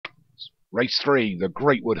Race 3, the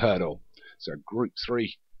Greatwood Hurdle. So Group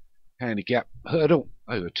 3 handicap hurdle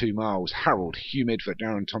over 2 miles. Harold Humid for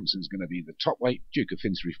Darren Thompson's going to be the top weight. Duke of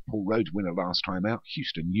Finsbury for Paul Rhodes, winner last time out.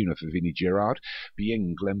 Houston Una for Vinnie Gerard.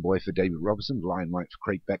 Bien Glenboy for David Robertson. Limelight for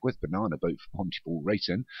Craig Beckwith. Banana Boat for Pontypool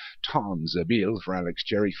Racing. Tarnzabil for Alex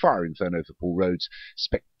Jerry. Fire Inferno for Paul Rhodes.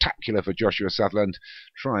 Spectacular for Joshua Sutherland,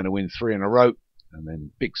 trying to win 3 in a row. And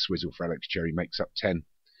then Big Swizzle for Alex Jerry makes up 10.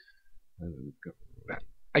 We've got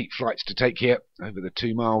 8 flights to take here over the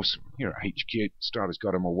 2 miles. Here at HQ, starter's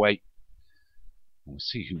got them away. We'll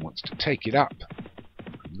see who wants to take it up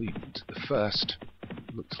and lead them to the first.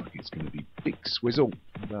 Looks like it's going to be Big Swizzle,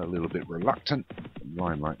 although a little bit reluctant.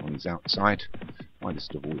 Limelight on his outside.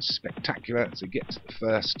 Widest of all is Spectacular as they get to the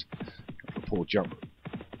first. A couple of poor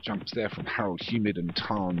jumps there from Harold Humid and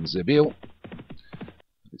Tarnzabil.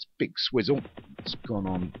 It's Big Swizzle. It's gone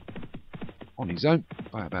on his own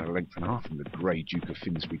by about a length and a half, and the grey Duke of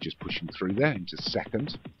Finsbury just pushing through there into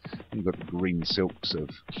second. You've got the green silks of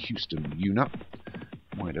Houston Una.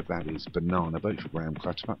 Wide of that is Banana Boat for Graham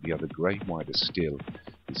Clutterbuck, the other grey. Wider still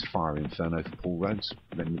is Fire Inferno for Paul Rhodes.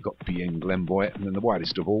 Then we've got Bien Glenboy, and then the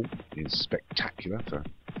widest of all is Spectacular for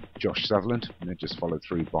Josh Sutherland. And they're just followed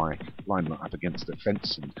through by Limelight up against the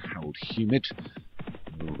fence and Harold Humid.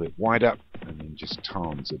 A little bit wider, and then just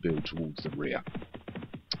Tarnzabil towards the rear.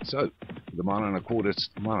 So, with a mile and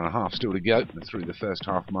a half still to go through the first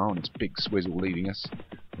half mile, and it's Big Swizzle leading us.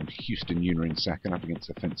 And Houston Una in second, up against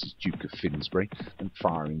the fences Duke of Finsbury, and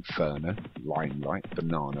Fire Inferno, Limelight,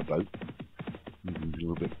 Banana Boat. Moving a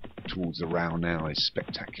little bit towards the rail now is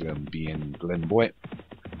Spectacular and Bien Glenboy.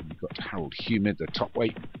 And we've got Harold Humid, the top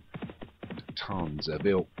weight,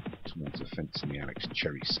 Tarnzabil towards the fence and the Alex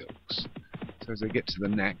Cherry Silks. So as they get to the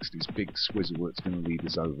next is Big Swizzle that's going to lead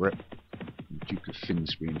us over it. Duke of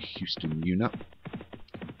Finsbury and Houston Una.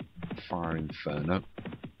 Fire Inferno.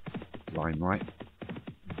 Limelight.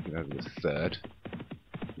 Get over the third.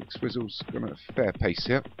 Big Swizzle's gone at a fair pace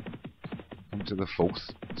here. Come to the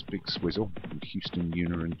fourth. It's Big Swizzle and Houston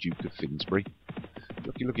Una and Duke of Finsbury.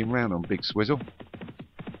 Looking round on Big Swizzle.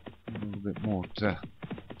 A little bit more to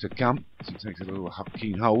come. So he takes a little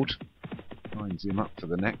keen hold. Lines him up for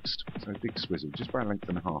the next. So Big Swizzle, just by a length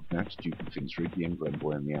and a half now to Duke of Finsbury, Bien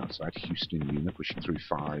Glenboy on the outside, Houston Una pushing through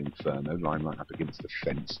Fire Inferno, Limelight up against the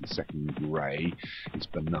fence, and second grey is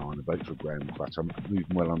Banana Boat for Graham Clutterbuck.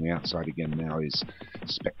 Moving well on the outside again now is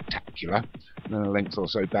Spectacular. And then a length or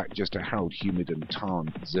so back just to Harold Humid and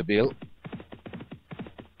Tarnzabil.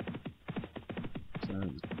 So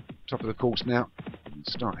top of the course now, we'll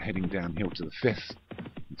start heading downhill to the fifth.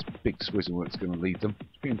 It's Big Swizzle that's going to lead them.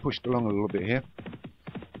 It's being pushed along a little bit here.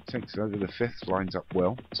 Takes over the fifth, lines up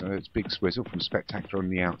well. So it's Big Swizzle from Spectacular on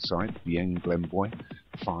the outside. Bien Glenboy,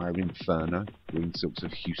 Fire Inferno, Green Silks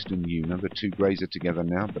of Houston Una. The 2 greys are together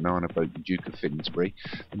now. Banana Boat and Duke of Finsbury.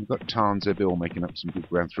 And we've got Tarnzabil making up some good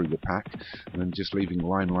ground through the pack. And then just leaving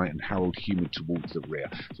Limelight and Harold Humid towards the rear.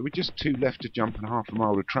 So we're just 2 left to jump and half a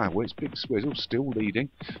mile to travel. It's Big Swizzle still leading.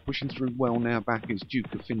 Pushing through well now back is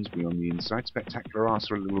Duke of Finsbury on the inside. Spectacular asks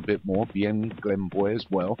for a little bit more. Bien Glenboy as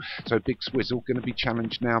well. So Big Swizzle going to be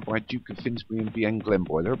challenged now by Duke of Finsbury and Bien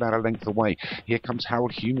Glenboy. They're about a length away. Here comes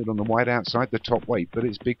Harold Humid on the wide outside, the top weight, but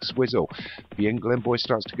it's Big Swizzle. Bien Glenboy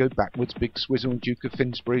starts to go backwards. Big Swizzle and Duke of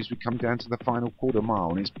Finsbury as we come down to the final quarter mile,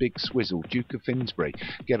 and it's Big Swizzle, Duke of Finsbury.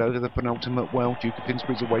 Get over the penultimate well. Duke of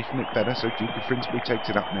Finsbury's away from it better, so Duke of Finsbury takes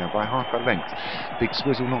it up now by half a length. Big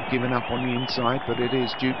Swizzle not giving up on the inside, but it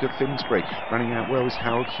is Duke of Finsbury. Running out well is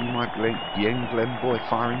Harold Humid, Bien Glenboy,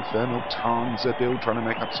 Fire Inferno, Tarnzabil trying to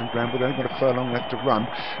make up some ground, but they've got a furlong left to run,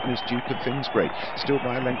 and it's Duke of Finsbury. Still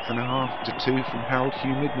by a length and a half to 2 from Harold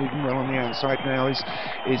Humid. Moving well on the outside now is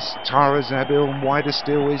Tarnzabil, and wider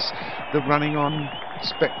still is the running on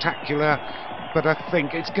Spectacular. But I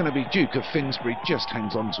think it's going to be Duke of Finsbury. Just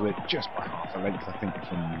hangs on to it just by half a length, I think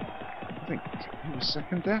who was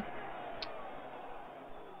second there?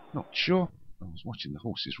 Not sure. I was watching the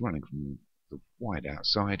horses running from the wide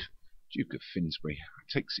outside. Duke of Finsbury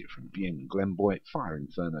takes it from Bien Glenboy. Fire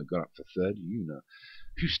Inferno got up for third.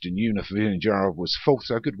 Houston Una for Vinnie Gerard was fourth,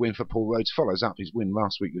 so a good win for Paul Rhodes. Follows up his win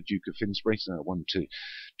last week with Duke of Finsbury, so 1-2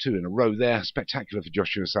 in a row there. Spectacular for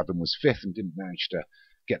Joshua Sutherland was fifth and didn't manage to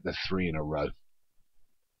get the 3 in a row.